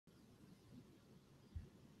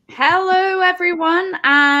Hello, everyone,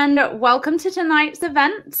 and welcome to tonight's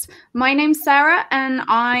event. My name's Sarah, and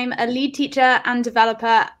I'm a lead teacher and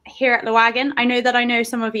developer here at Wagon. I know that I know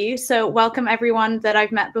some of you, so welcome everyone that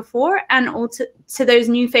I've met before, and also to those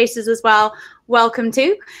new faces as well, welcome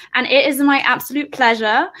too. And it is my absolute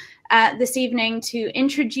pleasure this evening to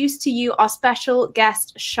introduce to you our special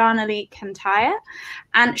guest, Shalini Kantayya.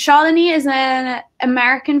 And Shalini is an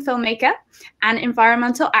American filmmaker and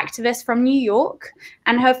environmental activist from New York.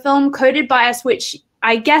 And her film Coded Bias, which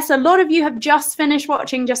I guess a lot of you have just finished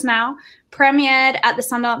watching just now, premiered at the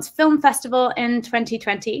Sundance Film Festival in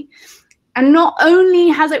 2020. And not only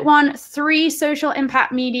has it won 3 Social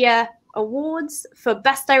Impact Media Awards for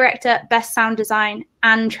Best Director, Best Sound Design,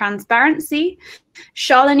 and Transparency,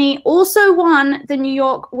 Shalini also won the New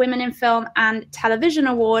York Women in Film and Television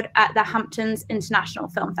Award at the Hamptons International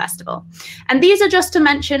Film Festival. And these are just to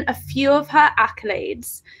mention a few of her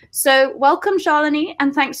accolades. So welcome, Shalini,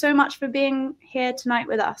 and thanks so much for being here tonight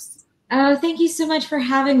with us. Oh, thank you so much for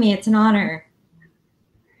having me. It's an honor.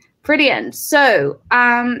 Brilliant. So,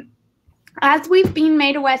 as we've been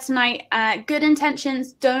made aware tonight, good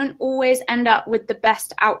intentions don't always end up with the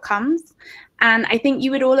best outcomes. And I think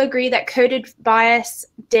you would all agree that Coded Bias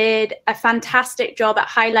did a fantastic job at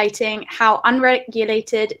highlighting how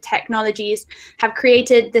unregulated technologies have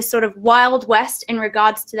created this sort of Wild West in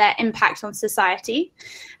regards to their impact on society,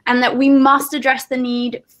 and that we must address the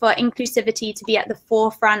need for inclusivity to be at the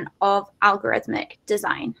forefront of algorithmic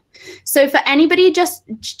design. So for anybody just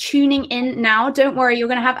tuning in now, don't worry, you're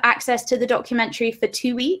going to have access to the documentary for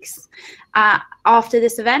 2 weeks after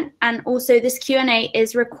this event. And also this Q&A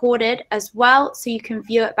is recorded as well, so you can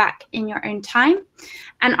view it back in your own time.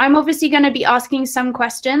 And I'm obviously going to be asking some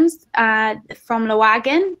questions from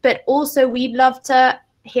Wagon, but also we'd love to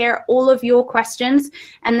hear all of your questions.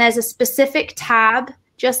 And there's a specific tab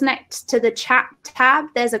just next to the chat tab.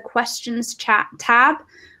 There's a questions chat tab,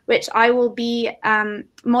 which I will be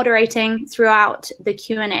moderating throughout the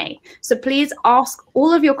Q&A. So please ask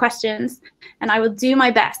all of your questions, and I will do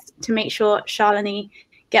my best to make sure Shalini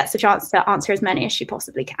gets a chance to answer as many as she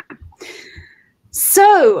possibly can.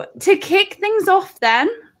 So to kick things off then,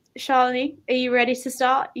 Shalini, are you ready to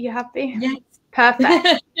start? Are you happy? Yes.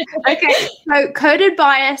 Perfect. Okay, so Coded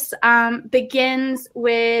Bias begins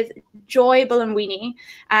with Joy Buolamwini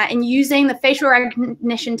in using the facial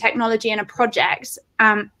recognition technology in a project.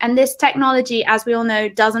 And this technology, as we all know,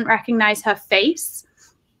 doesn't recognize her face.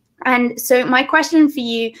 And so my question for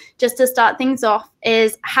you, just to start things off,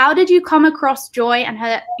 is how did you come across Joy and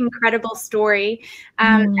her incredible story?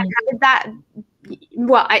 And how did that,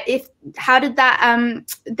 how did that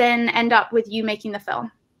then end up with you making the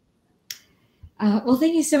film? Well,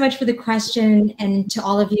 thank you so much for the question, and to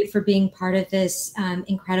all of you for being part of this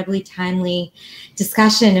incredibly timely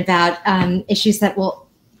discussion about issues that will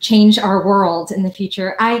change our world in the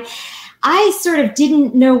future. I sort of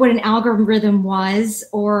didn't know what an algorithm was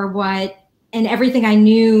or what, and everything I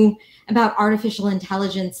knew about artificial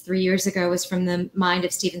intelligence 3 years ago was from the mind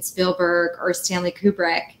of Steven Spielberg or Stanley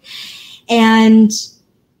Kubrick. And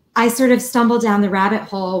I sort of stumbled down the rabbit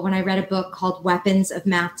hole when I read a book called Weapons of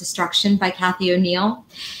Math Destruction by Cathy O'Neill,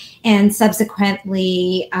 and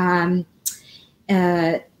subsequently saw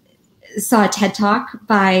a TED Talk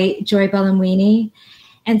by Joy Buolamwini,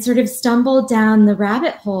 and sort of stumbled down the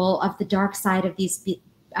rabbit hole of the dark side of these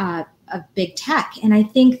of big tech. And I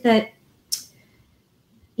think that,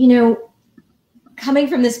 you know, coming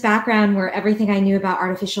from this background where everything I knew about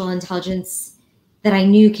artificial intelligence that I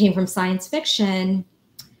knew came from science fiction,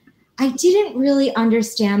 I didn't really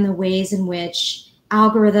understand the ways in which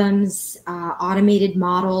algorithms, automated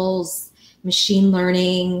models, machine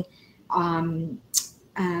learning,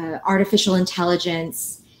 artificial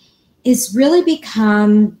intelligence is really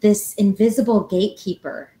become this invisible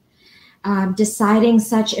gatekeeper, deciding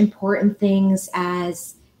such important things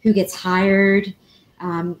as who gets hired.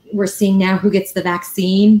 We're seeing now who gets the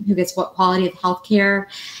vaccine, who gets what quality of healthcare,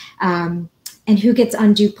 and who gets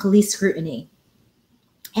undue police scrutiny.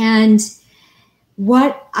 And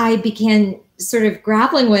what I began sort of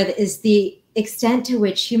grappling with is the extent to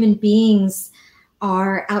which human beings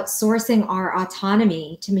are outsourcing our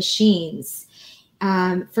autonomy to machines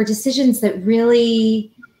for decisions that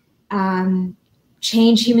really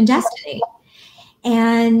change human destiny.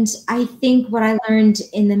 And I think what I learned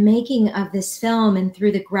in the making of this film and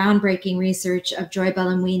through the groundbreaking research of Joy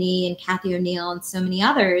Buolamwini and Cathy O'Neill and so many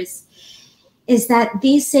others is that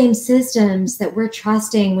these same systems that we're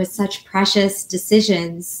trusting with such precious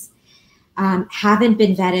decisions haven't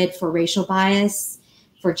been vetted for racial bias,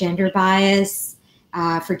 for gender bias,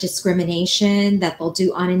 for discrimination, that they'll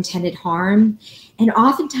do unintended harm, and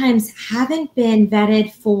oftentimes haven't been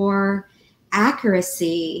vetted for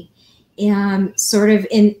accuracy, sort of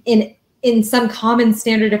in some common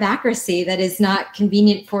standard of accuracy that is not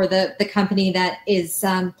convenient for the company that is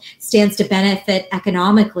stands to benefit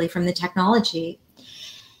economically from the technology.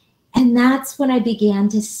 And that's when I began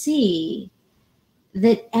to see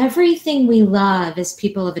that everything we love as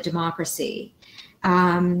people of a democracy,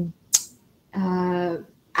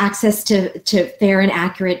 access to fair and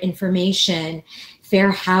accurate information,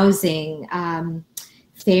 fair housing,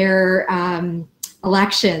 fair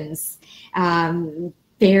elections,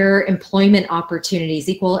 fair employment opportunities,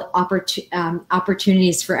 equal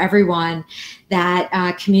opportunities for everyone,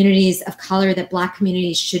 that communities of color, that Black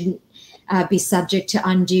communities shouldn't be subject to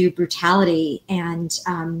undue brutality and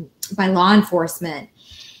by law enforcement.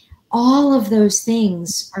 All of those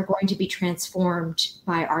things are going to be transformed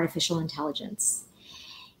by artificial intelligence.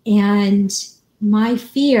 And my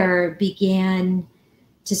fear began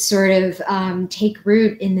to sort of take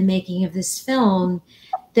root in the making of this film,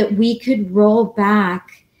 that we could roll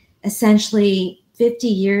back essentially 50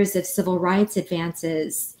 years of civil rights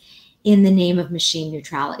advances in the name of machine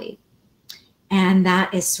neutrality. And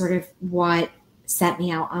that is sort of what set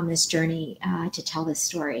me out on this journey to tell this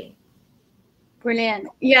story. Brilliant.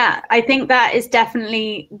 Yeah, I think that is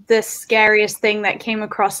definitely the scariest thing that came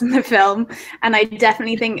across in the film. And I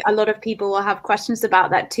definitely think a lot of people will have questions about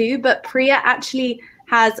that too. But Priya actually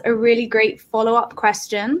has a really great follow-up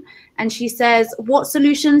question. And she says, what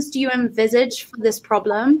solutions do you envisage for this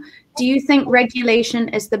problem? Do you think regulation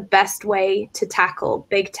is the best way to tackle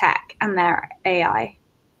big tech and their AI?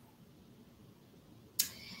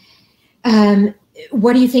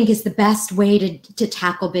 What do you think is the best way to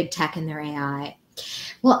tackle big tech and their AI?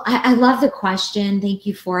 Well, I love the question. Thank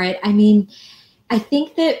you for it. I mean, I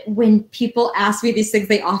think that when people ask me these things,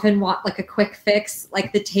 they often want like a quick fix,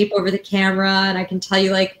 like the tape over the camera. And I can tell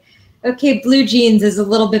you like, okay, Blue Jeans is a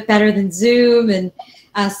little bit better than Zoom, and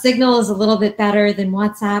Signal is a little bit better than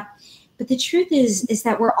WhatsApp. But the truth is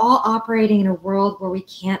that we're all operating in a world where we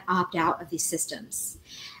can't opt out of these systems.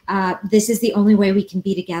 This is the only way we can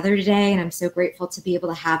be together today, and I'm so grateful to be able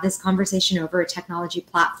to have this conversation over a technology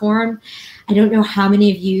platform. I don't know how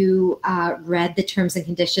many of you read the terms and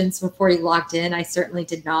conditions before you logged in. I certainly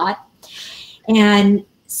did not. And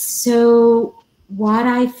so what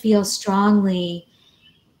I feel strongly,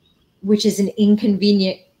 which is an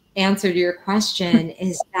inconvenient answer to your question,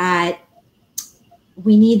 is that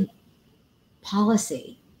we need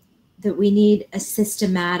policy, that we need a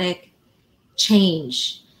systematic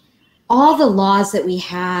change. All the laws that we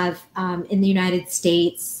have in the United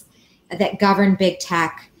States that govern big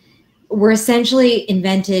tech were essentially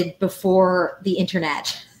invented before the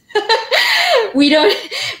internet. We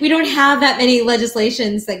don't have that many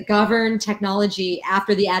legislations that govern technology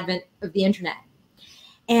after the advent of the internet.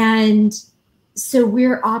 And so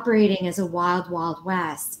we're operating as a wild, wild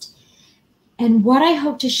west. And what I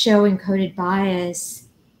hope to show in Coded Bias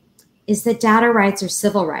is that data rights are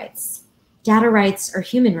civil rights. Data rights are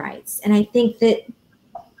human rights. And I think that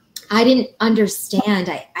I didn't understand.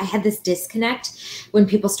 I had this disconnect when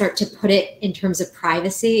people start to put it in terms of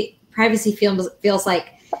privacy. Privacy feels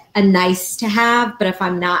like a nice to have, but if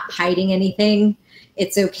I'm not hiding anything,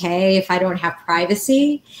 it's okay if I don't have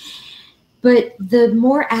privacy. But the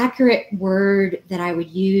more accurate word that I would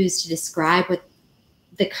use to describe what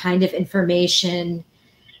the kind of information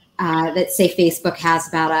that, say, Facebook has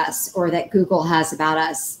about us or that Google has about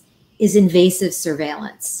us is invasive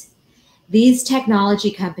surveillance. These technology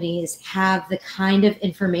companies have the kind of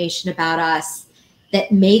information about us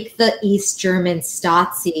that make the East German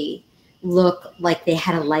Stasi look like they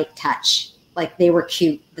had a light touch, like they were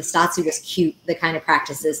cute. The Stasi was cute, the kind of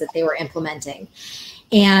practices that they were implementing.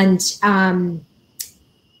 And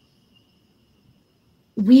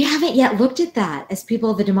we haven't yet looked at that as people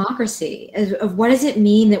of a democracy, of what does it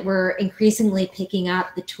mean that we're increasingly picking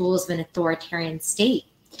up the tools of an authoritarian state.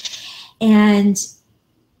 And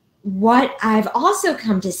what I've also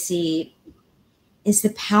come to see is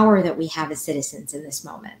the power that we have as citizens in this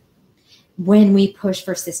moment when we push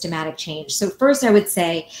for systematic change. So first, I would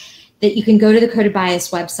say that you can go to the Coded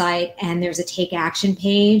Bias website and there's a take action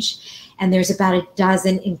page, and there's about a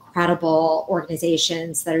dozen incredible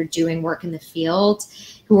organizations that are doing work in the field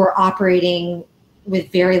who are operating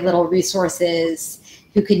with very little resources,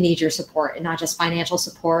 who could need your support, and not just financial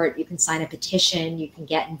support. You can sign a petition, you can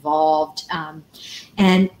get involved.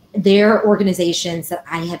 And they're organizations that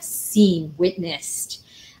I have seen, witnessed,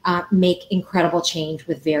 make incredible change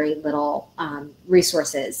with very little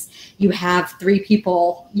resources. You have 3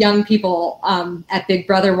 people, young people at Big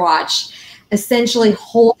Brother Watch, essentially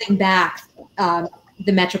holding back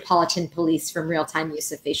the Metropolitan Police from real-time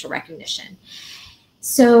use of facial recognition.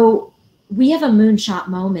 So we have a moonshot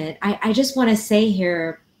moment. I just want to say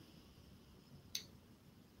here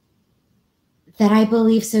that I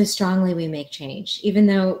believe so strongly we make change, even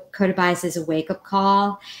though code bias is a wake-up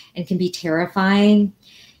call and can be terrifying,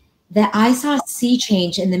 that I saw a sea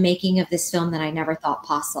change in the making of this film that I never thought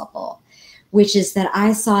possible, which is that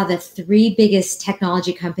I saw the three biggest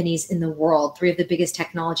technology companies in the world, three of the biggest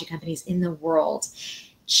technology companies in the world,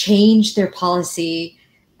 change their policy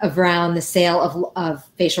around the sale of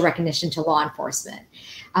facial recognition to law enforcement.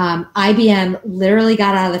 IBM literally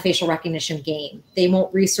got out of the facial recognition game. They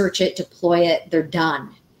won't research it, deploy it, they're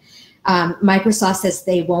done. Microsoft says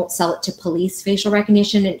they won't sell it to police facial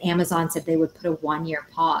recognition, and Amazon said they would put a 1-year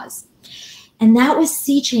pause. And that was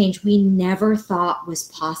sea change we never thought was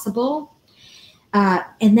possible.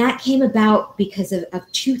 And that came about because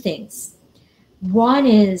of two things. One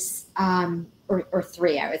is, or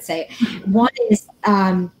three, I would say. One is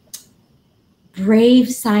brave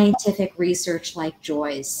scientific research like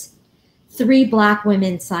Joy's. 3 Black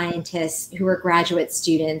women scientists who were graduate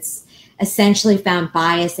students essentially found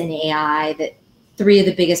bias in AI that 3 of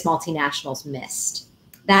the biggest multinationals missed.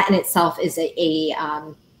 That in itself is a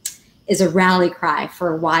rally cry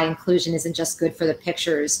for why inclusion isn't just good for the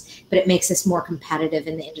pictures, but it makes us more competitive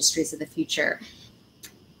in the industries of the future.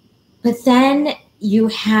 But then you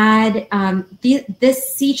had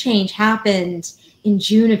this sea change happened in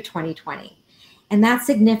June of 2020. And that's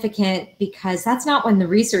significant because that's not when the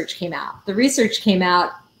research came out. The research came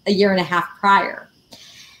out a 1.5 years prior.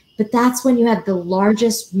 But that's when you have the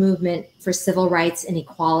largest movement for civil rights and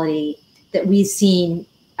equality that we've seen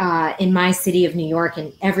in my city of New York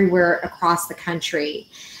and everywhere across the country,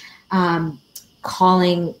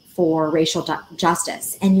 calling for racial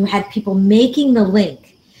justice. And you had people making the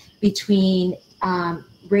link between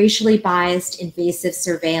racially biased invasive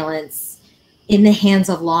surveillance in the hands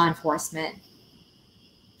of law enforcement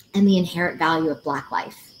and the inherent value of Black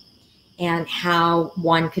life and how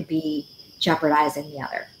one could be jeopardizing the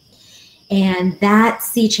other. And that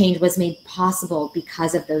sea change was made possible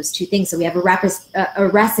because of those two things. So we have a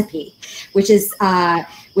recipe, which is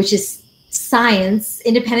science,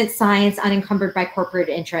 independent science, unencumbered by corporate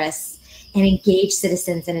interests, and engaged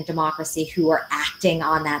citizens in a democracy who are acting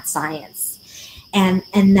on that science. And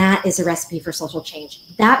that is a recipe for social change.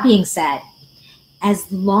 That being said,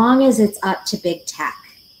 as long as it's up to big tech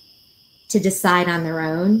to decide on their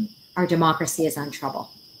own, our democracy is on trouble.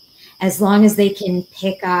 As long as they can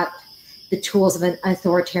pick up the tools of an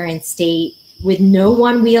authoritarian state with no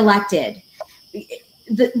one we elected.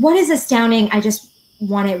 What is astounding, I just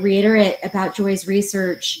want to reiterate about Joy's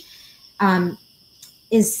research,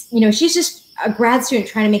 is, she's just a grad student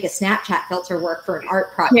trying to make a Snapchat filter work for an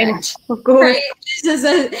art project. Yeah, of course.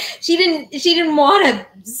 Right? She didn't want to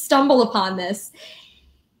stumble upon this.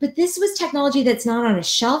 But this was technology that's not on a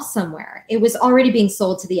shelf somewhere. It was already being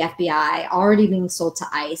sold to the FBI, already being sold to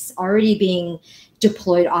ICE, already being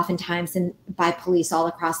deployed oftentimes by police all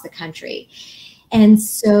across the country. And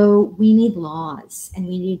so we need laws and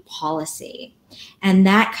we need policy. And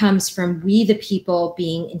that comes from we, the people,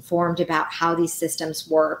 being informed about how these systems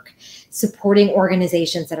work, supporting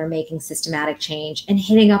organizations that are making systematic change, and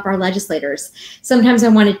hitting up our legislators. Sometimes I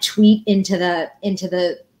want to tweet into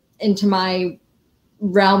my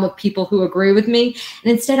realm of people who agree with me.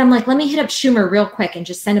 And instead I'm like, let me hit up Schumer real quick and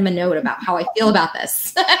just send him a note about how I feel about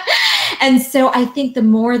this. And so I think the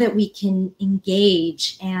more that we can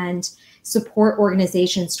engage and support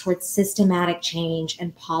organizations towards systematic change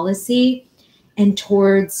and policy, and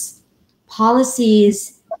towards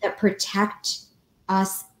policies that protect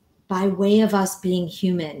us by way of us being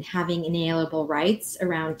human, having inalienable rights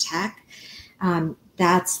around tech,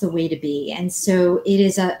 that's the way to be. And so it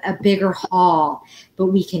is a bigger haul, but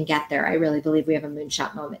we can get there. I really believe we have a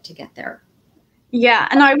moonshot moment to get there. Yeah,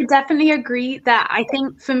 and I would definitely agree that I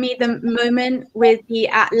think for me, the moment with the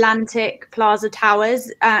Atlantic Plaza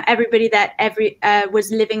Towers, everybody that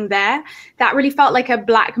was living there, that really felt like a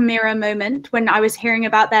Black Mirror moment when I was hearing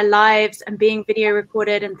about their lives and being video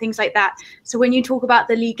recorded and things like that. So when you talk about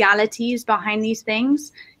the legalities behind these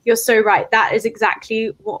things, you're so right. That is exactly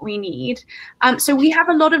what we need. So we have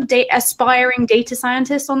a lot of aspiring data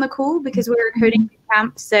scientists on the call because we're a coding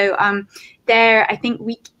bootcamp. So they're, I think,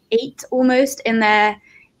 week 8 almost in their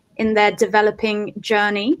developing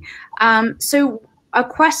journey. So a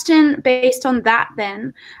question based on that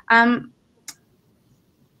then,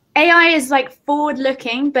 AI is like forward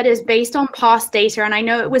looking, but is based on past data. And I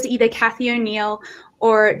know it was either Kathy O'Neill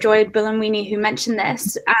or Joy Buolamwini who mentioned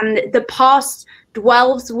this. And the past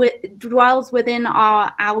dwells within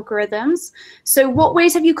our algorithms. So what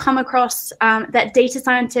ways have you come across that data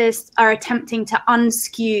scientists are attempting to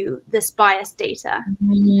unskew this biased data?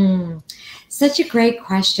 Such a great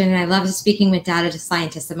question. I love speaking with data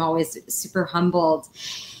scientists. I'm always super humbled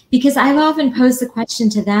because I've often posed the question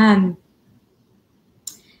to them,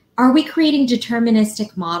 are we creating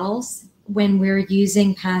deterministic models when we're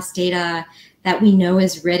using past data that we know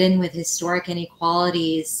is ridden with historic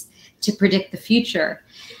inequalities to predict the future?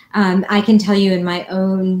 I can tell you in my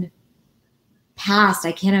own past,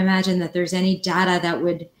 I can't imagine that there's any data that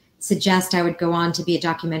would suggest I would go on to be a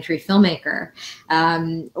documentary filmmaker,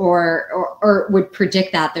 or would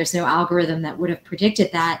predict that. There's no algorithm that would have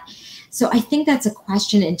predicted that. So I think that's a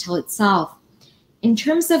question until itself. In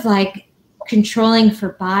terms of like controlling for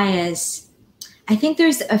bias, I think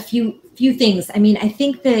there's a few things. I mean, I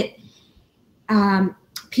think that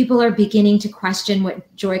people are beginning to question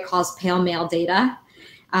what Joy calls pale male data,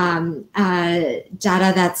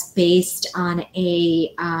 data that's based on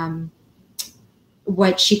a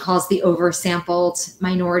what she calls the oversampled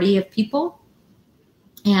minority of people.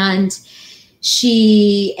 And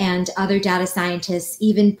she and other data scientists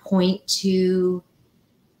even point to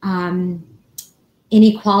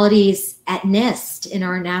inequalities at NIST in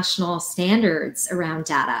our national standards around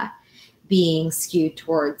data being skewed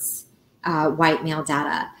towards white male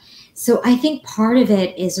data. So I think part of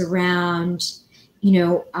it is around,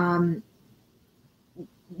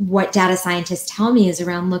 what data scientists tell me is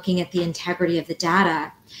around looking at the integrity of the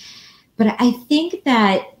data. But I think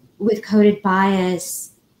that with coded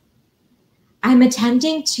bias, I'm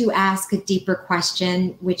attempting to ask a deeper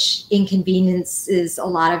question, which inconveniences a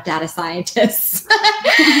lot of data scientists.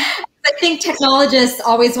 I think technologists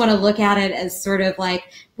always want to look at it as sort of like,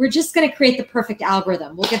 we're just going to create the perfect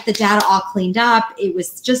algorithm. We'll get the data all cleaned up. It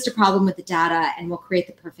was just a problem with the data, and we'll create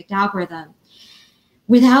the perfect algorithm.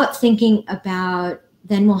 Without thinking about,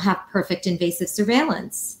 then we'll have perfect invasive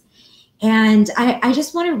surveillance. And I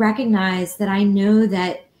just want to recognize that I know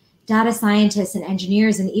that data scientists and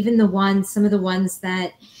engineers, and even some of the ones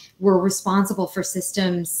that were responsible for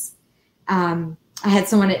systems. I had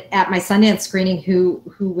someone at my Sundance screening who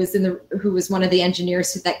was one of the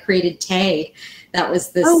engineers that created Tay. That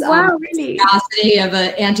was this curiosity of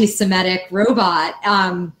an anti-Semitic robot.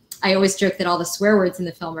 I always joke that all the swear words in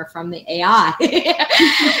the film are from the AI.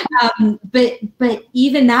 But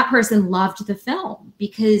even that person loved the film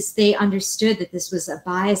because they understood that this was a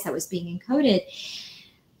bias that was being encoded.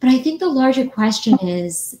 But I think the larger question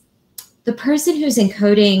is the person who's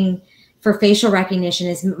encoding for facial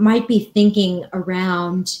recognition might be thinking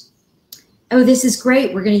around, oh, this is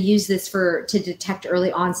great. We're going to use this to detect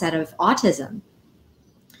early onset of autism.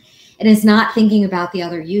 And is not thinking about the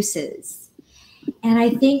other uses. And I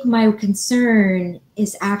think my concern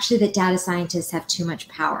is actually that data scientists have too much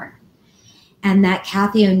power. And that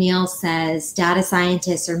Kathy O'Neill says data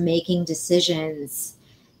scientists are making decisions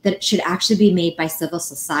that should actually be made by civil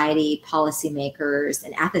society, policymakers,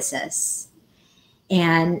 and ethicists.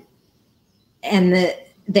 And the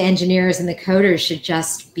engineers and the coders should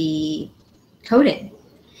just be coding.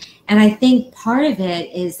 And I think part of it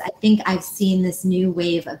is, I think I've seen this new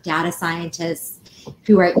wave of data scientists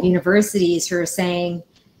who are at universities who are saying,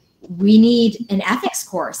 we need an ethics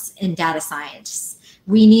course in data science.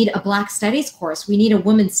 We need a Black studies course. We need a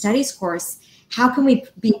women's studies course. How can we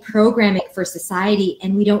be programming for society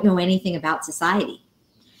and we don't know anything about society?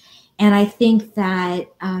 And I think that,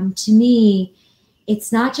 to me,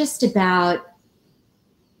 it's not just about,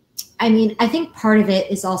 I think part of it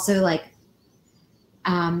is also like,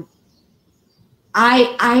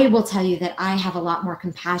 I will tell you that I have a lot more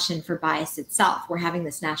compassion for bias itself. We're having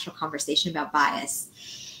this national conversation about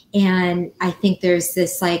bias. And I think there's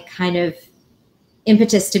this like kind of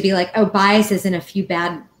impetus to be like, oh, bias is in a few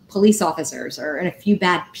bad police officers or in a few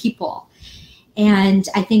bad people. And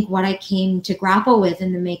I think what I came to grapple with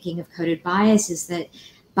in the making of Coded Bias is that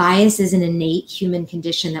bias is an innate human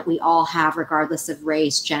condition that we all have, regardless of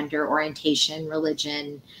race, gender, orientation,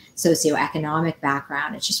 religion, socioeconomic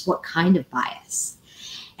background. It's just what kind of bias.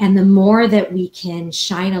 And the more that we can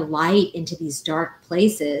shine a light into these dark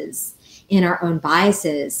places in our own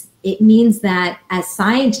biases, it means that as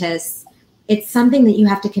scientists, it's something that you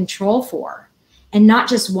have to control for. And not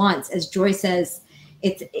just once, as Joy says,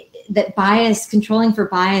 that bias, controlling for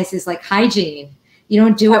bias is like hygiene. You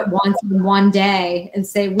don't do it once in one day and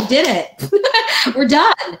say, we did it, we're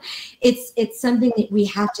done. It's something that we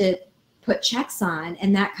have to put checks on,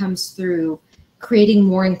 and that comes through creating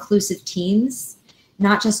more inclusive teams,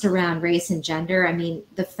 not just around race and gender. I mean,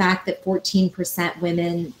 the fact that 14%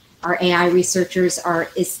 women our AI researchers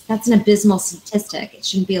that's an abysmal statistic. It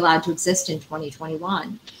shouldn't be allowed to exist in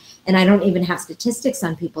 2021. And I don't even have statistics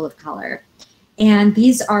on people of color. And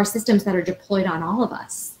these are systems that are deployed on all of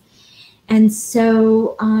us. And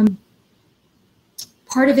so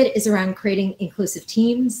part of it is around creating inclusive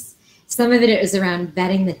teams. Some of it is around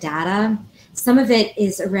vetting the data. Some of it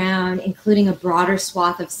is around including a broader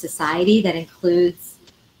swath of society that includes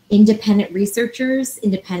independent researchers,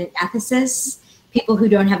 independent ethicists, people who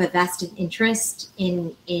don't have a vested interest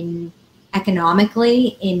in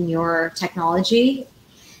economically in your technology.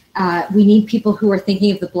 We need people who are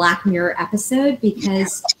thinking of the Black Mirror episode,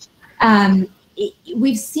 because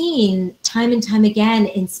we've seen time and time again,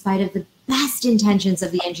 in spite of the best intentions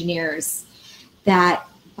of the engineers, that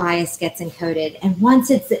bias gets encoded. And once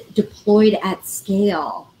it's deployed at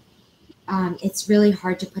scale, it's really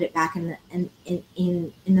hard to put it back in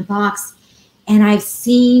the box. And I've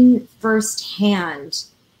seen firsthand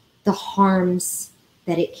the harms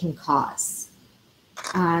that it can cause.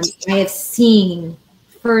 I have seen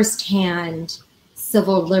firsthand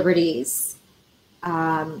civil liberties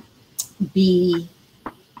be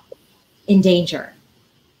in danger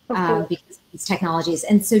because of these technologies.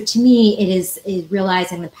 And so to me, it is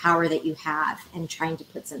realizing the power that you have and trying to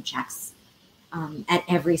put some checks at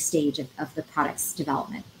every stage of the product's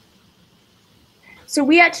development. So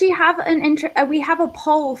we actually have a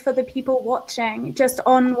poll for the people watching, just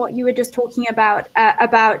on what you were just talking about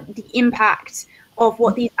the impact of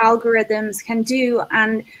what these algorithms can do.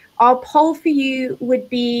 And our poll for you would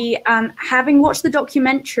be, having watched the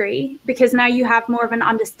documentary, because now you have more of an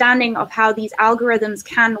understanding of how these algorithms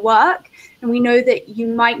can work. And we know that you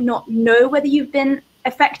might not know whether you've been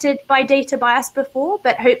affected by data bias before,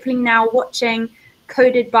 but hopefully now watching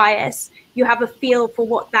Coded Bias, you have a feel for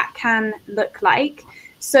what that can look like.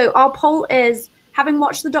 So our poll is, having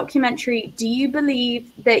watched the documentary, do you believe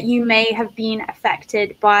that you may have been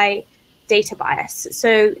affected by data bias?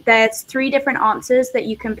 So there's 3 different answers that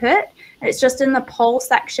you can put. It's just in the poll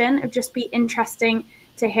section. It'd just be interesting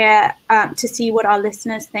to hear, to see what our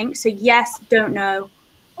listeners think. So yes, don't know,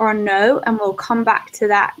 or no, and we'll come back to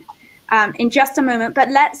that in just a moment.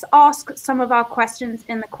 But let's ask some of our questions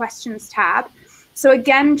in the questions tab. So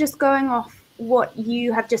again, just going off what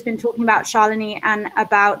you have just been talking about, Shalini, and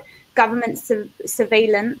about government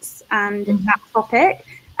surveillance and that topic.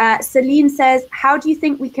 Celine says, how do you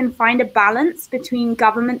think we can find a balance between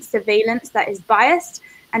government surveillance that is biased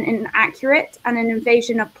and inaccurate, and an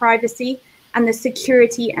invasion of privacy, and the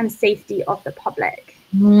security and safety of the public?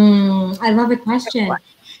 I love the question.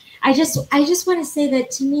 I just want to say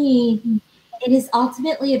that, to me, it is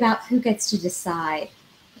ultimately about who gets to decide.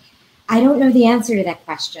 I don't know the answer to that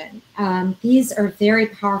question. These are very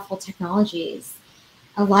powerful technologies.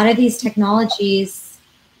 A lot of these technologies,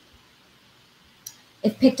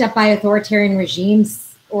 if picked up by authoritarian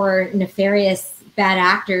regimes or nefarious bad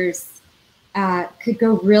actors, could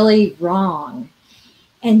go really wrong.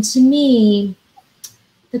 And to me,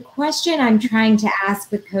 the question I'm trying to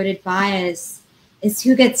ask with Coded Bias is,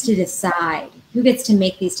 who gets to decide? Who gets to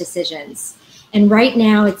make these decisions? And right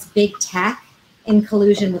now it's big tech in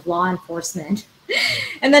collusion with law enforcement.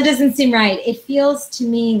 And that doesn't seem right. It feels to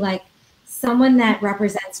me like someone that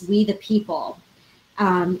represents we the people,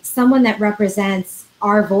 someone that represents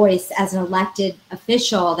our voice as an elected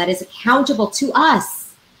official that is accountable to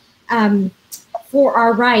us for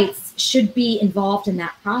our rights, should be involved in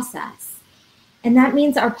that process. And that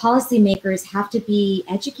means our policymakers have to be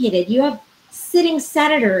educated. You have sitting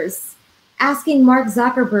senators asking Mark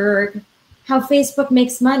Zuckerberg how Facebook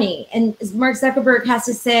makes money. And Mark Zuckerberg has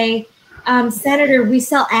to say, Senator, we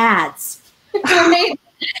sell ads. Right?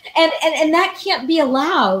 And that can't be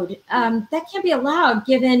allowed. That can't be allowed,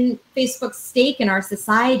 given Facebook's stake in our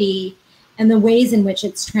society and the ways in which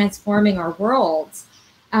it's transforming our world.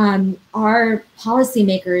 Our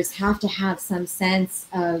policymakers have to have some sense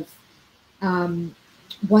of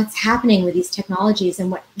what's happening with these technologies.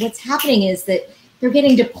 And what's happening is that they're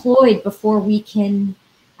getting deployed before we can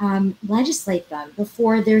legislate them,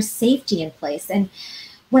 before there's safety in place. And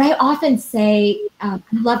what I often say, I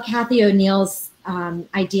love Kathy O'Neill's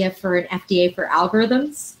idea for an FDA for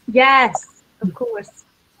algorithms. Yes, of course.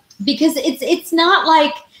 Because it's not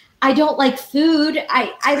like I don't like food.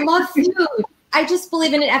 I love food. I just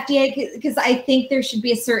believe in an FDA because I think there should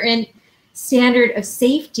be a certain standard of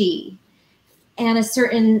safety and a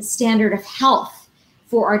certain standard of health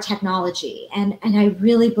for our technology. And I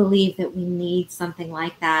really believe that we need something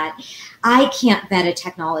like that. I can't vet a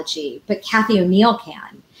technology, but Kathy O'Neill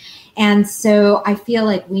can. And so I feel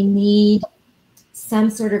like we need some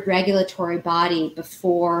sort of regulatory body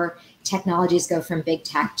before technologies go from big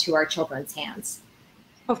tech to our children's hands.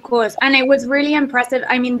 Of course. And it was really impressive.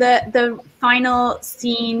 I mean, the final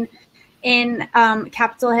scene in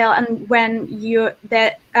Capitol Hill, and when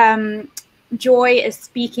Joy is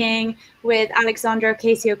speaking with Alexandra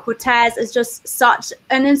Ocasio-Cortez is just such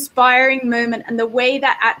an inspiring moment. And the way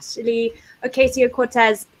that actually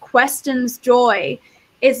Ocasio-Cortez questions Joy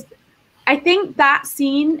is, I think that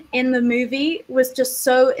scene in the movie was just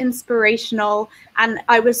so inspirational. And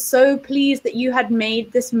I was so pleased that you had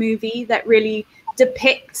made this movie that really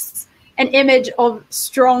depicts an image of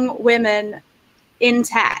strong women in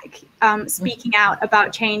tech, speaking out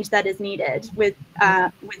about change that is needed with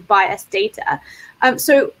biased data.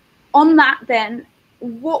 So on that then,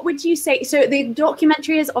 what would you say? So the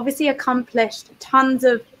documentary has obviously accomplished tons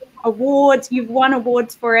of awards. You've won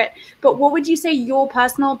awards for it. But what would you say your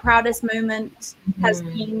personal proudest moment has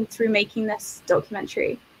been through making this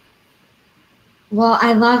documentary? Well,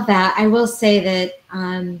 I love that. I will say that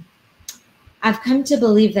I've come to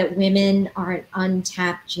believe that women are an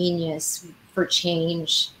untapped genius for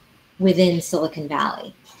change within Silicon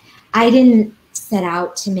Valley. I didn't set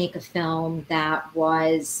out to make a film that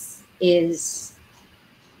is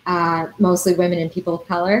mostly women and people of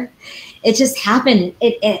color. It just happened.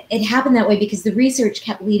 It happened that way because the research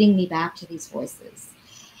kept leading me back to these voices.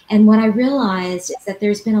 And what I realized is that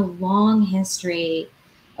there's been a long history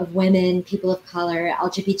of women, people of color,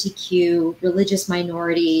 LGBTQ, religious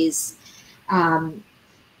minorities,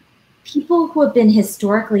 people who have been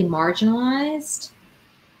historically marginalized,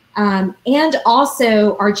 and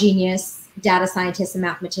also are genius data scientists and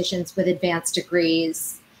mathematicians with advanced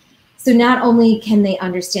degrees. So not only can they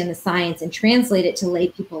understand the science and translate it to lay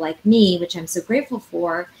people like me, which I'm so grateful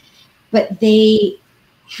for, but they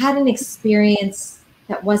had an experience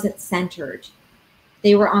that wasn't centered.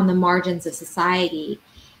 They were on the margins of society,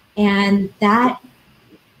 and that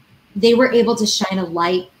they were able to shine a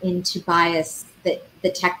light into bias that the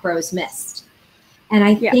tech bros missed. And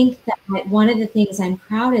I think that one of the things I'm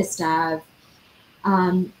proudest of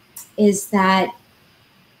is that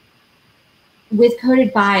with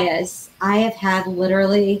Coded Bias, I have had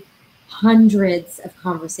literally hundreds of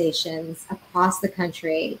conversations across the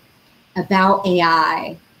country about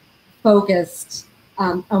AI focused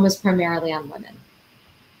almost primarily on women.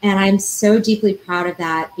 And I'm so deeply proud of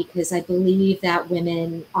that because I believe that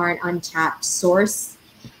women are an untapped source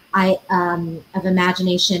of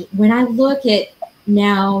imagination. When I look at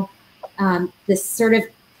now this sort of,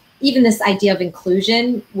 even this idea of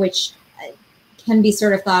inclusion, which can be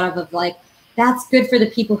sort of thought of like, that's good for the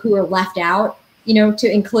people who are left out, you know,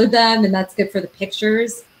 to include them, and that's good for the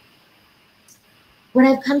pictures. What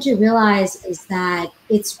I've come to realize is that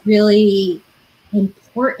it's really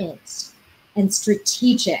important and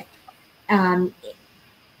strategic that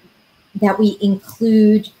we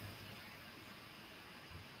include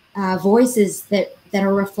voices that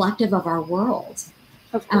are reflective of our world.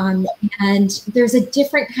 And there's a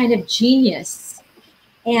different kind of genius.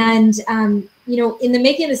 And, you know, in the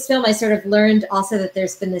making of this film, I sort of learned also that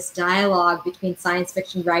there's been this dialogue between science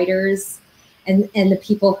fiction writers and the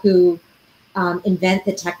people who invent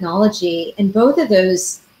the technology. And both of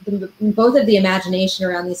those, both of the imagination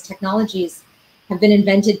around these technologies have been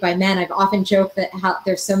invented by men. I've often joked that how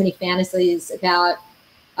there's so many fantasies about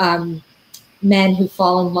men who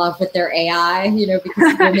fall in love with their AI, you know,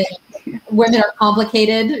 because women are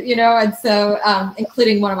complicated, you know, and so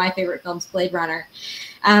including one of my favorite films, Blade Runner.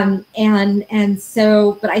 And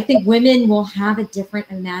so, but I think women will have a different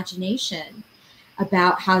imagination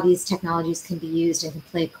about how these technologies can be used and can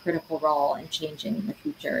play a critical role in changing the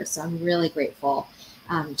future. So I'm really grateful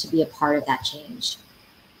to be a part of that change.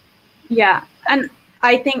 Yeah. And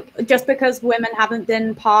I think just because women haven't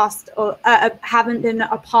been haven't been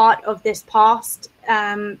a part of this past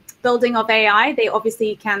building of AI, they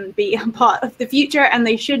obviously can be a part of the future, and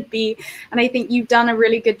they should be. And I think you've done a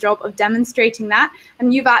really good job of demonstrating that.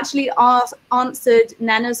 And you've actually answered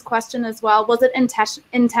Nena's question as well. Was it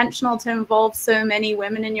intentional to involve so many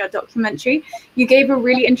women in your documentary? You gave a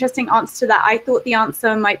really interesting answer to that. I thought the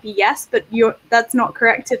answer might be yes, but that's not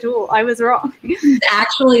correct at all. I was wrong.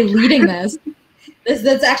 Actually leading this.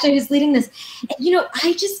 That's actually who's leading this. You know,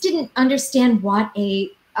 I just didn't understand what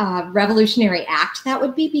a revolutionary act that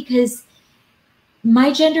would be, because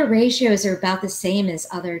my gender ratios are about the same as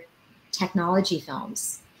other technology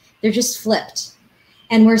films. They're just flipped.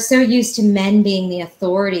 And we're so used to men being the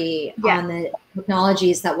authority on the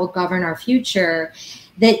technologies that will govern our future,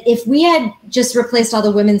 that if we had just replaced all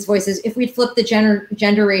the women's voices, if we'd flipped the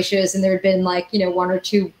gender ratios and there had been like, you know, one or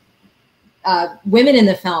two women in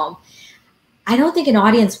the film, I don't think an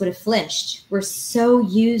audience would have flinched. We're so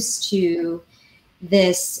used to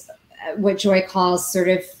this, what Joy calls sort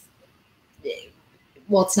of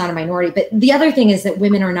well, it's not a minority, but the other thing is that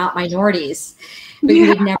women are not minorities, but you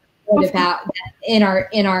would never thought about that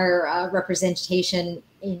in our representation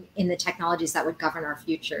in the technologies that would govern our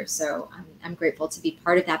future. So I'm grateful to be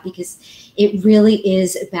part of that, because it really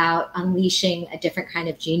is about unleashing a different kind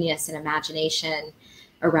of genius and imagination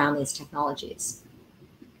around these technologies.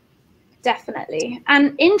 Definitely.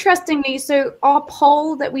 And interestingly, so our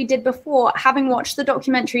poll that we did before, having watched the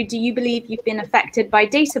documentary, do you believe you've been affected by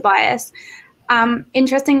data bias?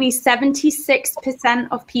 Interestingly, 76%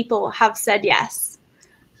 of people have said yes,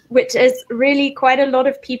 which is really quite a lot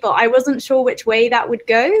of people. I wasn't sure which way that would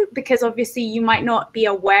go, because obviously you might not be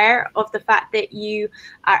aware of the fact that you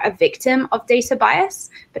are a victim of data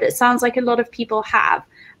bias, but it sounds like a lot of people have.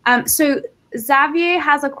 So Xavier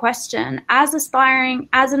has a question. As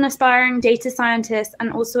an aspiring data scientist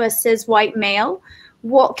and also a cis white male,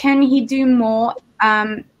 what can he do more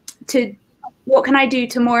what can I do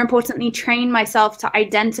to more importantly train myself to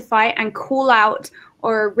identify and call out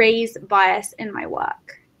or erase bias in my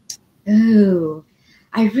work? Ooh,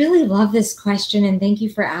 I really love this question, and thank you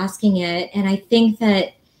for asking it. And I think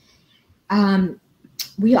that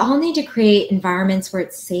we all need to create environments where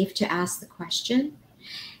it's safe to ask the question,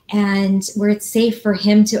 and where it's safe for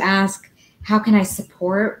him to ask, how can I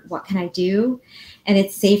support? What can I do? And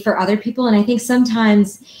it's safe for other people. And I think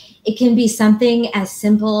sometimes it can be something as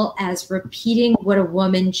simple as repeating what a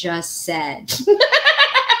woman just said.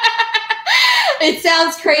 It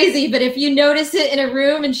sounds crazy, but if you notice it in a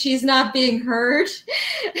room and she's not being heard,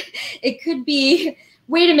 it could be,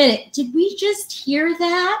 wait a minute, did we just hear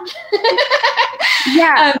that?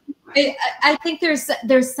 Yeah. I think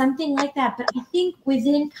there's something like that, but I think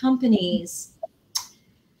within companies,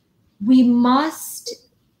 we must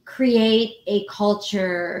create a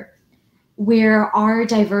culture where our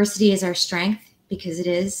diversity is our strength, because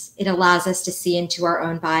it allows us to see into our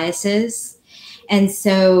own biases. And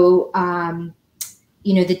so,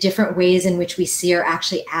 the different ways in which we see are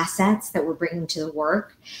actually assets that we're bringing to the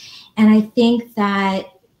work. And I think that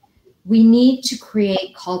we need to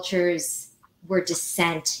create cultures where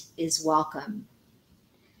dissent is welcome,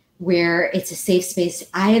 where it's a safe space.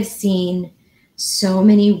 I have seen so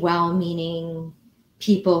many well-meaning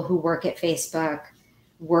people who work at Facebook,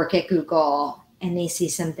 work at Google, and they see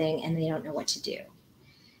something and they don't know what to do.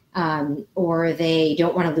 Or they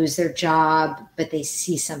don't want to lose their job, but they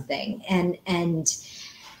see something. And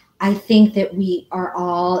I think that we are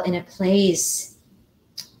all in a place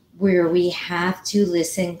where we have to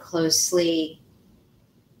listen closely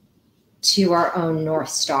to our own North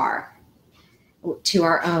Star, to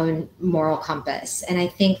our own moral compass. And I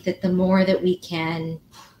think that the more that we can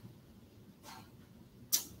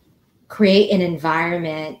create an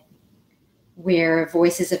environment where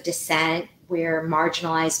voices of dissent, where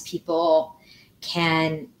marginalized people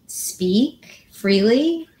can speak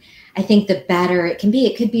freely, I think the better it can be.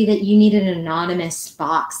 It could be that you need an anonymous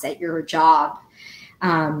box at your job.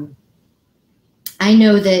 I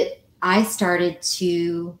know that I started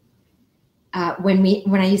to, when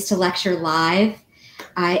I used to lecture live,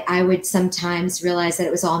 I would sometimes realize that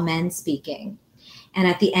it was all men speaking. And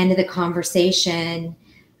at the end of the conversation,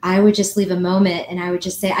 I would just leave a moment and I would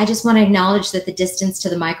just say, I just want to acknowledge that the distance to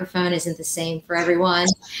the microphone isn't the same for everyone.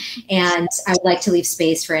 And I would like to leave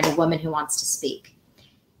space for any woman who wants to speak.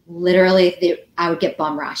 Literally, I would get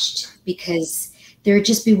bum rushed, because there would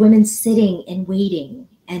just be women sitting and waiting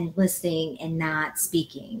and listening and not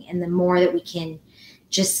speaking. And the more that we can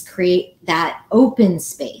just create that open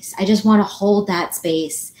space, I just want to hold that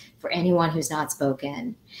space for anyone who's not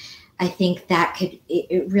spoken. I think that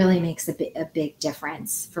it really makes a big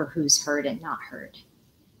difference for who's heard and not heard.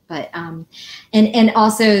 But and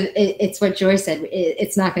also it's what Joy said.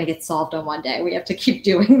 It's not going to get solved on one day. We have to keep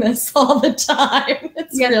doing this all the time.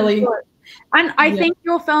 It's really. And I think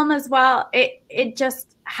your film as well, it just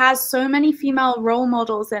has so many female role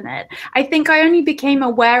models in it. I think I only became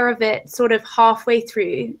aware of it sort of halfway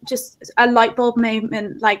through, just a light bulb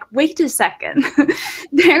moment, like, wait a second,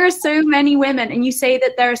 there are so many women. And you say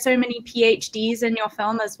that there are so many PhDs in your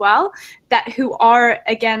film as well, who are,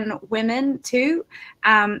 again, women too.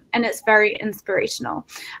 And it's very inspirational.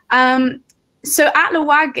 So at the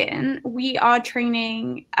Wagon, we are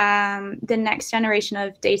training the next generation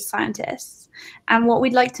of data scientists. And what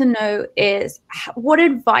we'd like to know is, what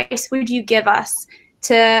advice would you give us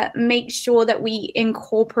to make sure that we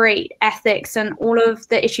incorporate ethics and all of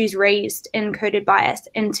the issues raised in coded bias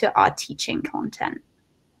into our teaching content?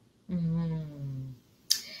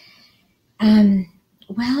 Well,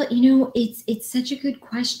 it's such a good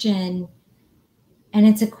question. And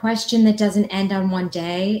it's a question that doesn't end on one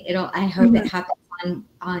day. I hope it happens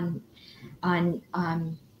on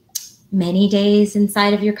many days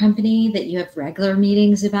inside of your company, that you have regular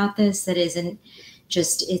meetings about this, that isn't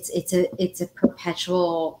just, it's a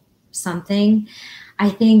perpetual something. I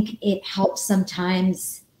think it helps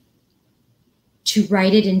sometimes to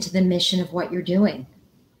write it into the mission of what you're doing,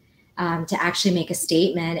 to actually make a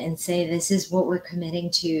statement and say, this is what we're committing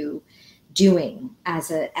to doing as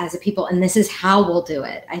a people, and this is how we'll do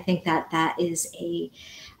it. I think that is a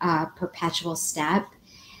perpetual step.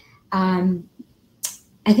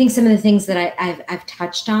 I think some of the things that I've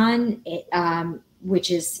touched on, which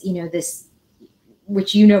is, this,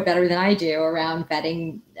 which better than I do, around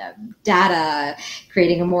vetting data,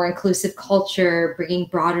 creating a more inclusive culture, bringing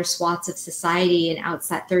broader swaths of society and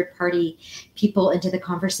outside third-party people into the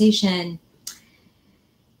conversation.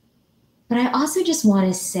 But I also just want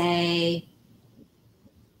to say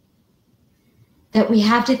that we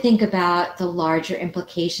have to think about the larger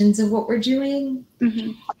implications of what we're doing.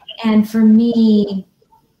 Mm-hmm. And for me,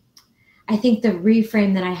 I think the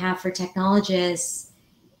reframe that I have for technologists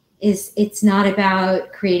is, it's not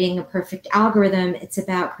about creating a perfect algorithm. It's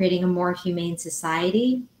about creating a more humane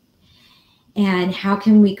society. And how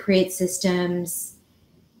can we create systems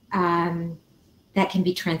that can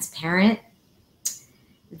be transparent,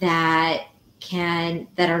 that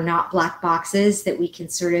are not black boxes, that we can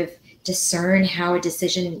sort of discern how a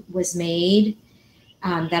decision was made,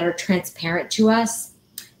 that are transparent to us,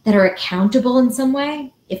 that are accountable in some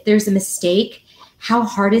way. If there's a mistake, how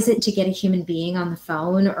hard is it to get a human being on the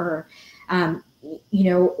phone? Or,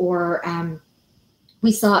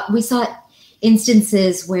 we saw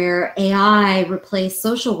instances where AI replaced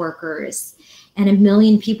social workers, and 1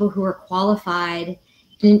 million people who were qualified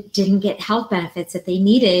didn't get health benefits that they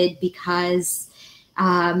needed because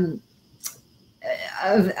of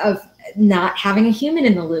not having a human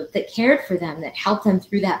in the loop that cared for them, that helped them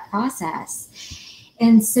through that process.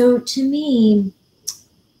 And so to me,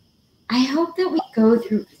 I hope that we go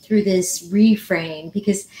through this reframe,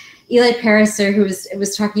 because Eli Pariser, who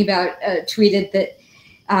was talking about, tweeted that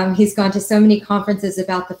he's gone to so many conferences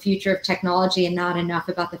about the future of technology and not enough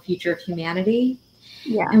about the future of humanity.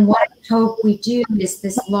 Yeah. And what I hope we do is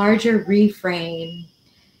this larger reframe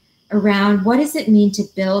around, what does it mean to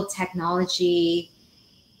build technology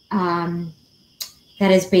that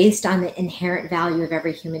is based on the inherent value of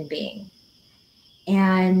every human being?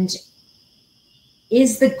 And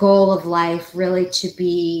is the goal of life really to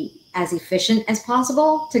be as efficient as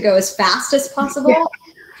possible, to go as fast as possible? Yeah.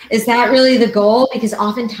 Is that really the goal? Because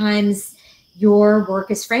oftentimes your work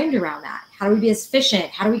is framed around that. How do we be as efficient?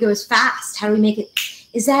 How do we go as fast? How do we make it?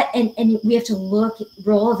 Is that, and we have to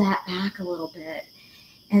roll that back a little bit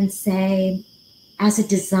and say, as a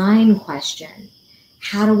design question,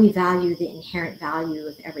 how do we value the inherent value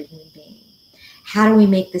of every human being? How do we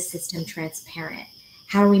make the system transparent?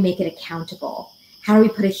 How do we make it accountable? How do we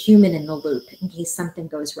put a human in the loop in case something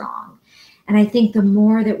goes wrong? And I think the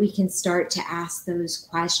more that we can start to ask those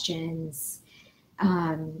questions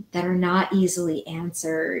that are not easily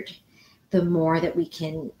answered, the more that we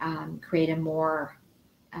can create a more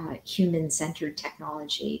human-centered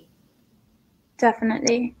technology.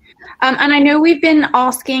 Definitely. And I know we've been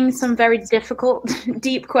asking some very difficult,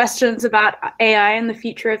 deep questions about AI and the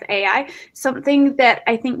future of AI. Something that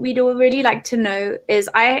I think we'd all really like to know is,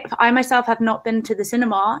 I myself have not been to the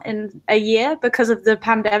cinema in a year because of the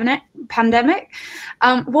pandemic.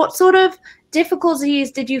 What sort of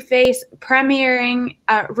difficulties did you face premiering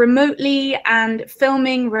remotely and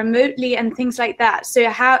filming remotely and things like that?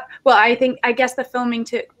 So I guess the filming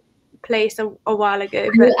took place a while ago.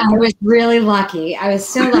 But I was really lucky. I was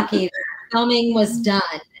so lucky. Filming was done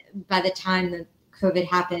by the time that COVID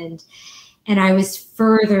happened. And I was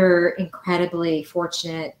further incredibly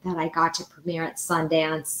fortunate that I got to premiere at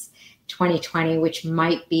Sundance 2020, which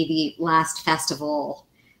might be the last festival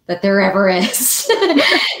that there ever is in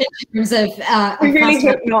terms of we really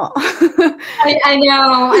hope not. I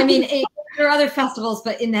know. I mean, there are other festivals,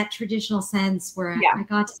 but in that traditional sense where I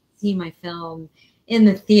got to see my film in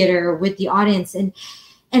the theater with the audience. And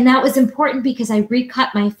that was important because I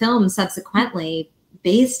recut my film subsequently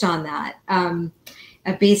based on that,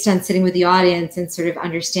 based on sitting with the audience and sort of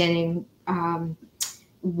understanding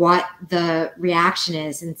what the reaction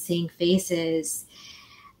is and seeing faces.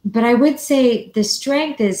 But I would say the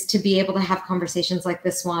strength is to be able to have conversations like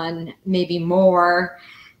this one, maybe more,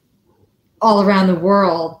 all around the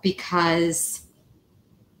world, because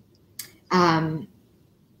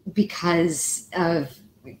of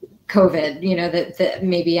COVID, that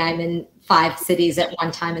maybe I'm in 5 cities at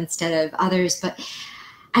one time instead of others. But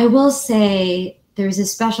I will say there's a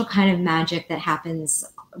special kind of magic that happens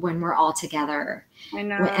when we're all together. I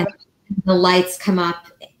know. And the lights come up.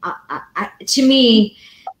 To me,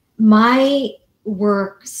 my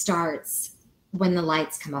work starts when the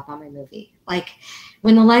lights come up on my movie. Like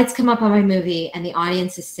when the lights come up on my movie and the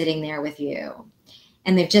audience is sitting there with you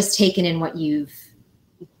and they've just taken in what you've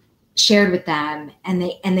shared with them, and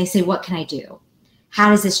they say, what can I do? How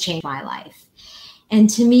does this change my life? And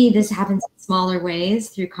to me, this happens in smaller ways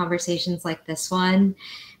through conversations like this one,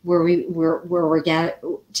 where we get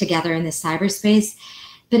together in this cyberspace.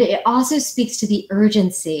 But it also speaks to the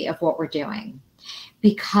urgency of what we're doing,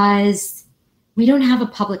 because we don't have a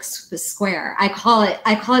public square. I call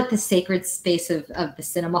it the sacred space of the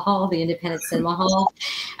cinema hall, the independent cinema hall,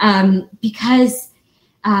 because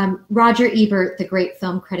Roger Ebert, the great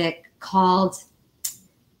film critic, called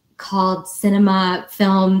cinema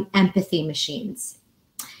film empathy machines.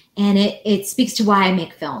 And it speaks to why I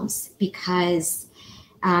make films, because,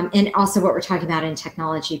 and also what we're talking about in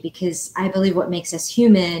technology, because I believe what makes us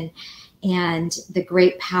human and the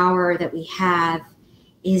great power that we have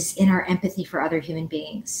is in our empathy for other human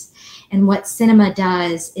beings. And what cinema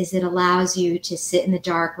does is it allows you to sit in the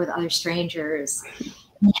dark with other strangers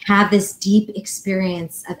and have this deep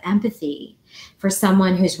experience of empathy for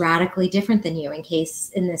someone who's radically different than you.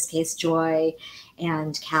 In this case, Joy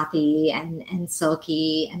and Kathy and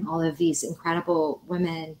Silky and all of these incredible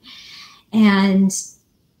women. And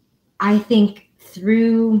I think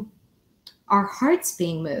through our hearts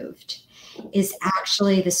being moved is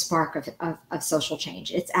actually the spark of social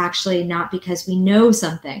change. It's actually not because we know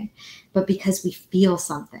something, but because we feel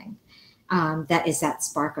something that is that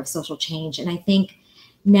spark of social change. And I think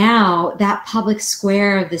now that public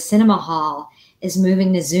square of the cinema hall is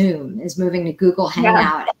moving to Zoom, is moving to Google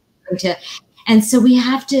Hangout. Yeah. And so we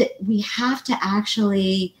have to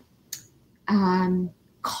actually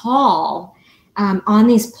call on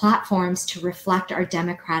these platforms to reflect our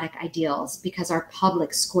democratic ideals, because our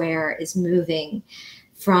public square is moving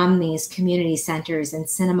from these community centers and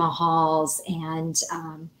cinema halls and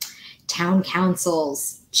town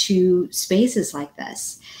councils to spaces like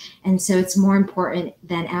this. And so it's more important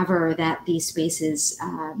than ever that these spaces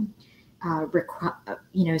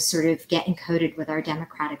sort of get encoded with our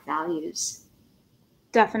democratic values.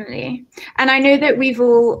 Definitely. And I know that we've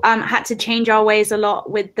all had to change our ways a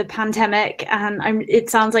lot with the pandemic, and it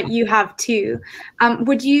sounds like you have too.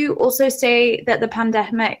 Would you also say that the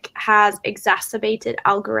pandemic has exacerbated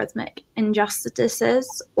algorithmic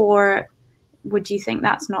injustices, or would you think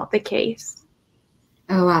that's not the case?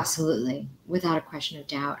 Oh, absolutely. Without a question of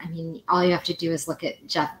doubt. I mean, all you have to do is look at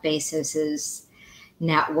Jeff Bezos's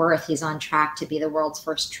net worth. He's on track to be the world's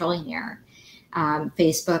first trillionaire.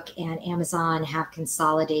 Facebook and Amazon have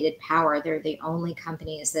consolidated power. They're the only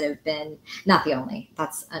companies that have been, not the only,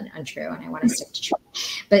 that's untrue, and I want to stick to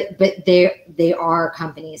truth, but they are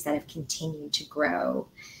companies that have continued to grow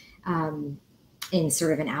in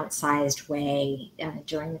sort of an outsized way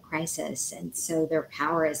during the crisis. And so their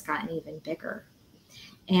power has gotten even bigger.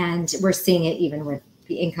 And we're seeing it even with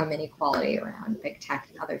the income inequality around big tech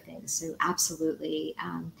and other things. So absolutely,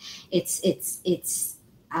 it's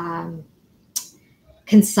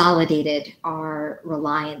consolidated our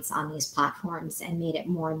reliance on these platforms and made it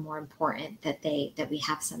more and more important that we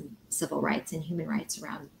have some civil rights and human rights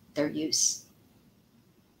around their use.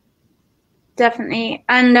 Definitely.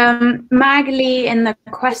 And Magali in the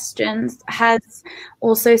questions has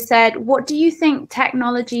also said, what do you think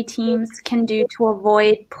technology teams can do to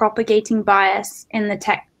avoid propagating bias in the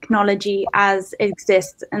technology as it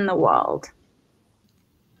exists in the world?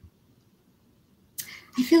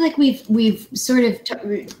 I feel like we've sort of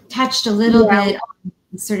touched a little bit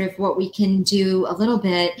on sort of what we can do a little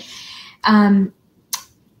bit. But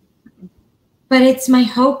it's my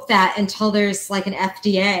hope that until there's like an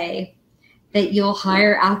FDA, that you'll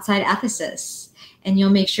hire outside ethicists and you'll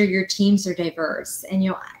make sure your teams are diverse,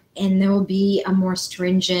 and there will be a more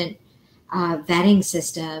stringent vetting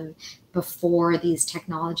system before these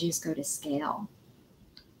technologies go to scale.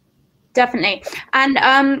 Definitely.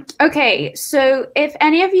 And okay, so if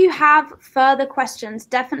any of you have further questions,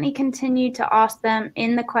 definitely continue to ask them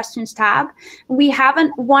in the questions tab. We have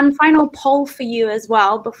one final poll for you as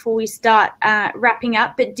well before we start wrapping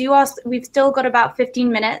up, but do ask, we've still got about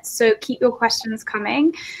 15 minutes, so keep your questions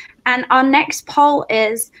coming. And our next poll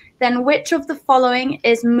is, then which of the following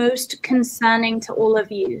is most concerning to all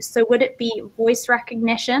of you? So would it be voice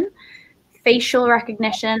recognition, facial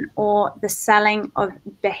recognition, or the selling of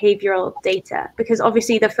behavioral data? Because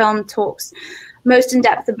obviously the film talks most in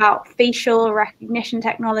depth about facial recognition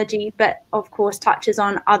technology, but of course touches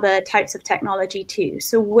on other types of technology too.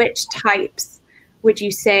 So which types would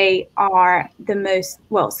you say are the most,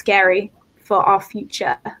 well, scary for our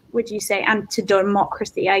future, would you say, and to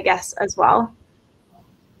democracy, I guess, as well?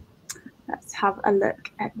 Let's have a look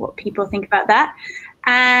at what people think about that.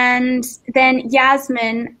 And then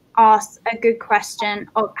Yasmin asks a good question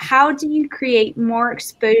of how do you create more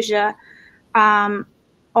exposure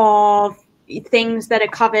of things that are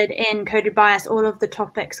covered in Coded Bias, all of the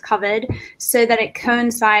topics covered, so that it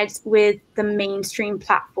coincides with the mainstream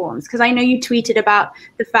platforms? Because I know you tweeted about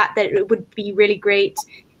the fact that it would be really great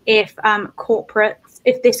if corporates,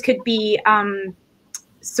 if this could be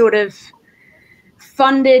sort of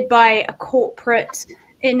funded by a corporate,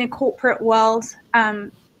 in a corporate world.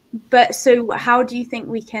 But so how do you think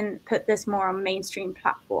we can put this more on mainstream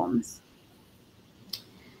platforms?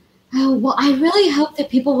 Oh, well, I really hope that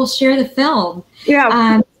people will share the film.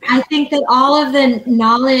 Yeah. I think that all of the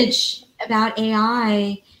knowledge about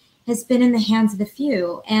AI has been in the hands of the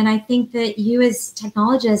few. And I think that you as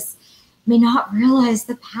technologists may not realize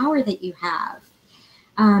the power that you have.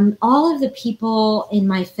 All of the people in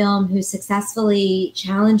my film who successfully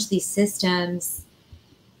challenged these systems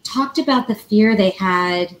talked about the fear they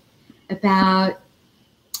had about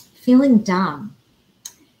feeling dumb,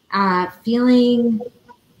 feeling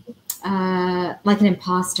like an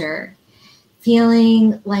imposter,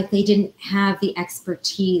 feeling like they didn't have the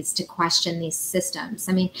expertise to question these systems.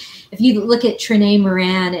 I mean, if you look at Trinae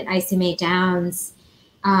Moran at ICMA Downs,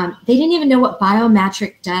 they didn't even know what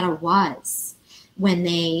biometric data was when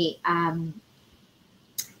they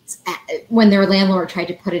when their landlord tried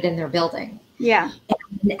to put it in their building. Yeah.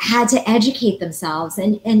 And had to educate themselves.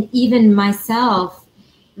 And even myself,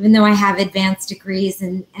 even though I have advanced degrees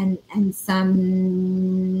and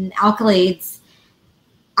some accolades,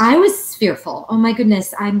 I was fearful. Oh my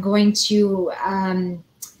goodness, I'm going to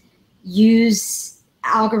use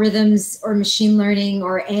algorithms or machine learning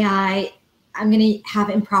or AI. I'm going to have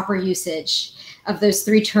improper usage of those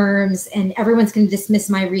three terms, and everyone's going to dismiss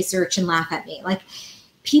my research and laugh at me. Like,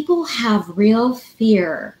 people have real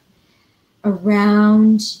fear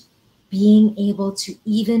around being able to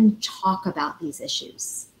even talk about these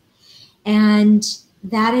issues. And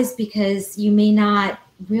that is because you may not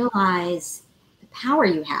realize the power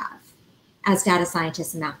you have as data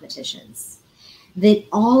scientists and mathematicians, that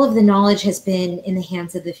all of the knowledge has been in the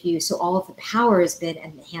hands of the few. So all of the power has been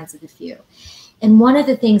in the hands of the few. And one of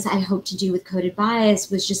the things I hope to do with Coded Bias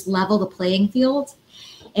was just level the playing field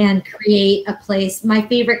and create a place. My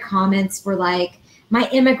favorite comments were like, my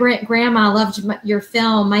immigrant grandma loved your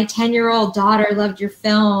film. My 10-year-old daughter loved your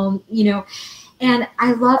film, you know. And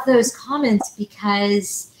I love those comments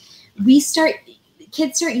because kids start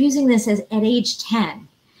using this at age 10.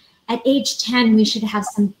 At age 10, we should have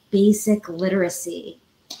some basic literacy.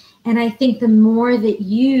 And I think the more that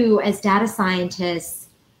you as data scientists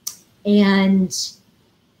and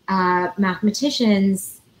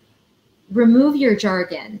mathematicians remove your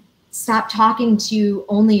jargon, stop talking to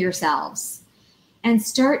only yourselves, and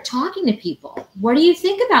start talking to people. What do you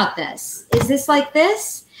think about this? Is this like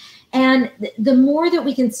this? And the more that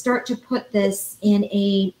we can start to put this in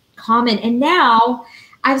a common, and now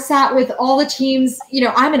I've sat with all the teams, you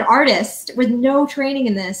know, I'm an artist with no training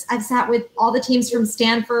in this. I've sat with all the teams from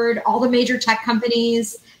Stanford, all the major tech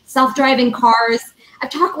companies, self-driving cars.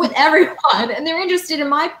 I've talked with everyone, and they're interested in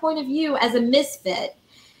my point of view as a misfit,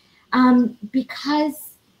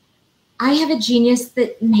 because I have a genius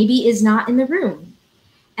that maybe is not in the room.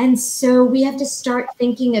 And so we have to start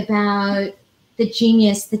thinking about the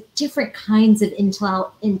genius, the different kinds of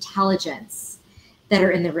intelligence that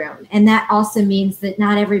are in the room. And that also means that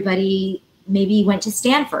not everybody maybe went to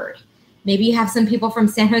Stanford. Maybe you have some people from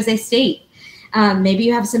San Jose State. Maybe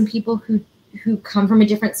you have some people who come from a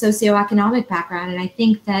different socioeconomic background. And I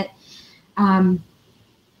think that I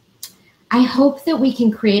hope that we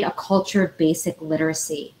can create a culture of basic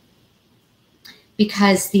literacy,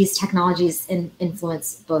 because these technologies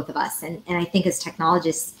influence both of us. And I think as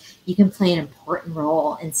technologists, you can play an important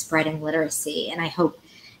role in spreading literacy. And I hope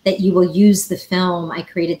that you will use the film. I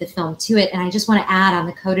created the film to it. And I just want to add, on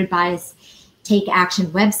the Coded Bias Take Action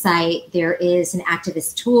website, there is an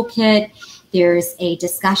activist toolkit. There's a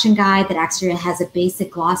discussion guide that actually has a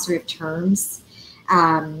basic glossary of terms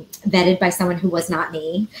vetted by someone who was not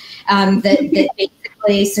me, that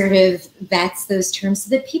basically sort of vets those terms so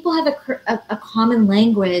that people have a common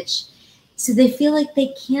language, so they feel like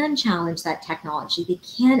they can challenge that technology, they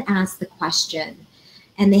can ask the question,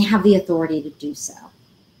 and they have the authority to do so.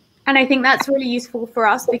 And I think that's really useful for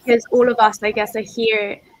us, because all of us, I guess, are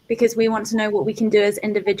here because we want to know what we can do as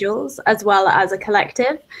individuals as well as a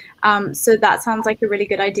collective. So that sounds like a really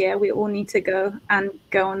good idea. We all need to go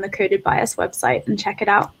on the Coded Bias website and check it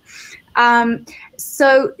out.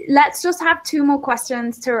 So let's just have two more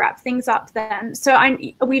questions to wrap things up then. So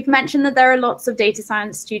we've mentioned that there are lots of data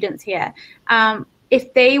science students here.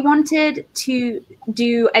 if they wanted to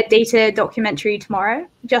do a data documentary tomorrow,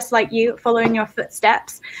 just like you, following your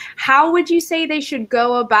footsteps, how would you say they should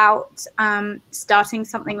go about starting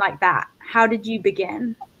something like that? How did you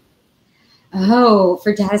begin? Oh,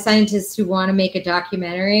 for data scientists who want to make a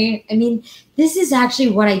documentary, I mean, this is actually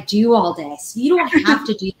what I do all day. So you don't have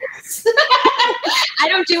to do this. I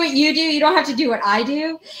don't do what you do. You don't have to do what I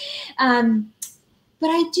do. But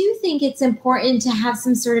I do think it's important to have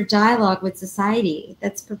some sort of dialogue with society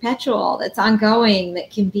that's perpetual, that's ongoing, that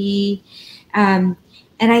can be, and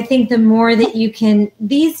I think the more that you can,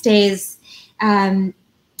 these days,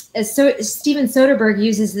 so Steven Soderbergh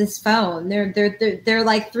uses this phone. They're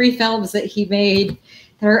like 3 films that he made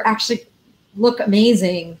that are actually look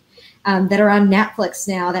amazing, that are on Netflix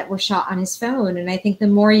now, that were shot on his phone. And I think the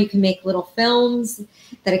more you can make little films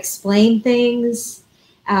that explain things,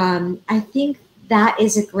 I think that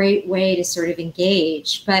is a great way to sort of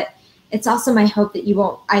engage. But it's also my hope that you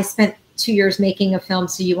won't, I spent 2 years making a film,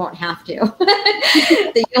 so you won't have to,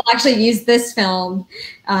 that you'll actually use this film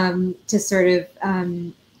to sort of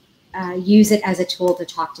use it as a tool to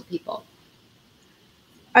talk to people.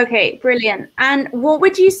 Okay, brilliant. And what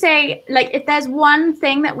would you say, like, if there's one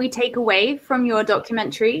thing that we take away from your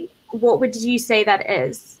documentary, what would you say that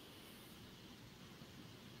is?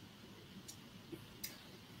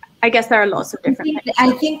 I guess there are lots of different things.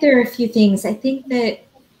 I think there are a few things. I think that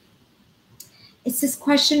it's this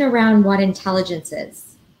question around what intelligence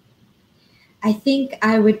is. I think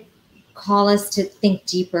I would call us to think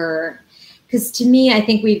deeper, because to me, I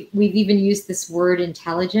think we've even used this word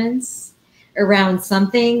intelligence around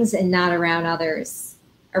some things and not around others.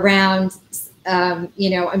 Around,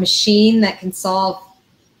 you know, a machine that can solve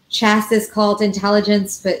chess is called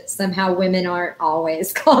intelligence, but somehow women aren't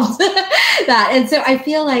always called that. And so I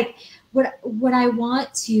feel like what I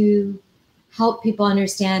want to help people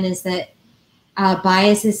understand is that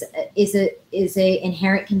bias is a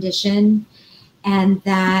inherent condition, and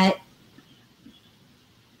that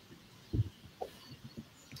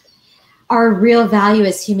our real value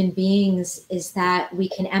as human beings is that we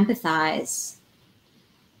can empathize,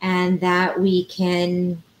 and that we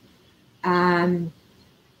can and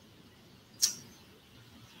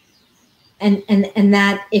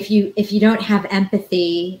that if you don't have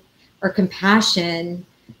empathy or compassion,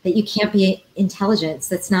 that you can't be intelligence.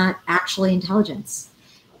 That's not actually intelligence.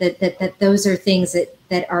 That those are things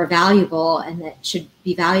that are valuable and that should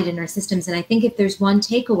be valued in our systems. And I think if there's one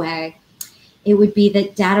takeaway, it would be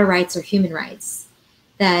that data rights are human rights.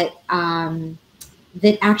 That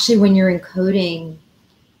that actually, when you're encoding,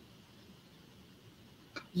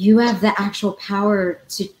 you have the actual power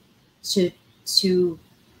to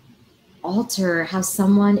alter how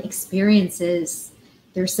someone experiences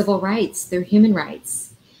their civil rights, their human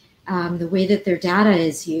rights, the way that their data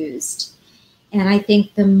is used. And I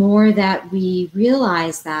think the more that we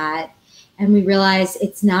realize that, and we realize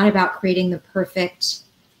it's not about creating the perfect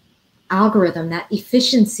algorithm, that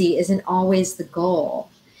efficiency isn't always the goal,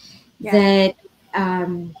 that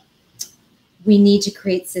we need to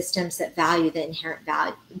create systems that value the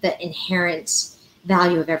inherent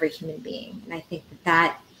value of every human being. And I think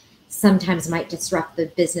that sometimes might disrupt the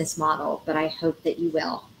business model, but I hope that you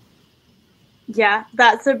will. Yeah,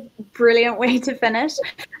 that's a brilliant way to finish.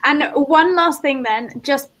 And one last thing then,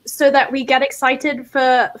 just so that we get excited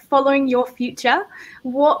for following your future,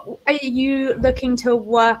 what are you looking to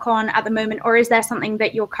work on at the moment, or is there something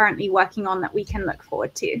that you're currently working on that we can look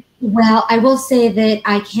forward to? Well, I will say that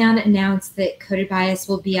I can announce that Coded Bias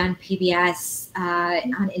will be on PBS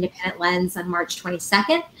on Independent Lens on March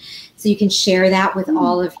 22nd. So you can share that with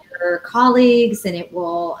all of your colleagues, and it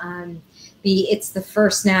will it's the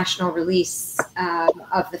first national release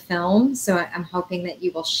of the film. So I'm hoping that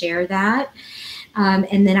you will share that.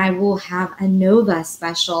 And then I will have a Nova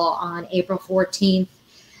special on April 14th,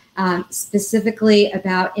 specifically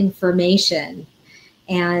about information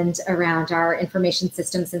and around our information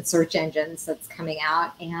systems and search engines that's coming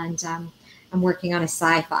out. And I'm working on a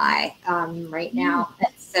sci-fi right now.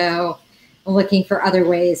 And so I'm looking for other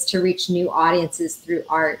ways to reach new audiences through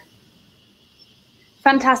art.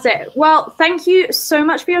 Fantastic. Well, thank you so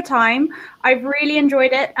much for your time. I've really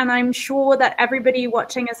enjoyed it, and I'm sure that everybody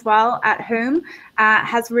watching as well at home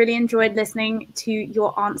has really enjoyed listening to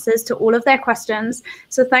your answers to all of their questions.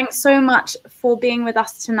 So thanks so much for being with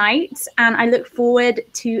us tonight, and I look forward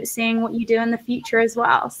to seeing what you do in the future as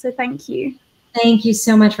well. So thank you. Thank you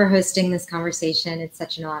so much for hosting this conversation. It's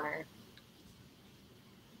such an honor.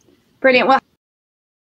 Brilliant. Well,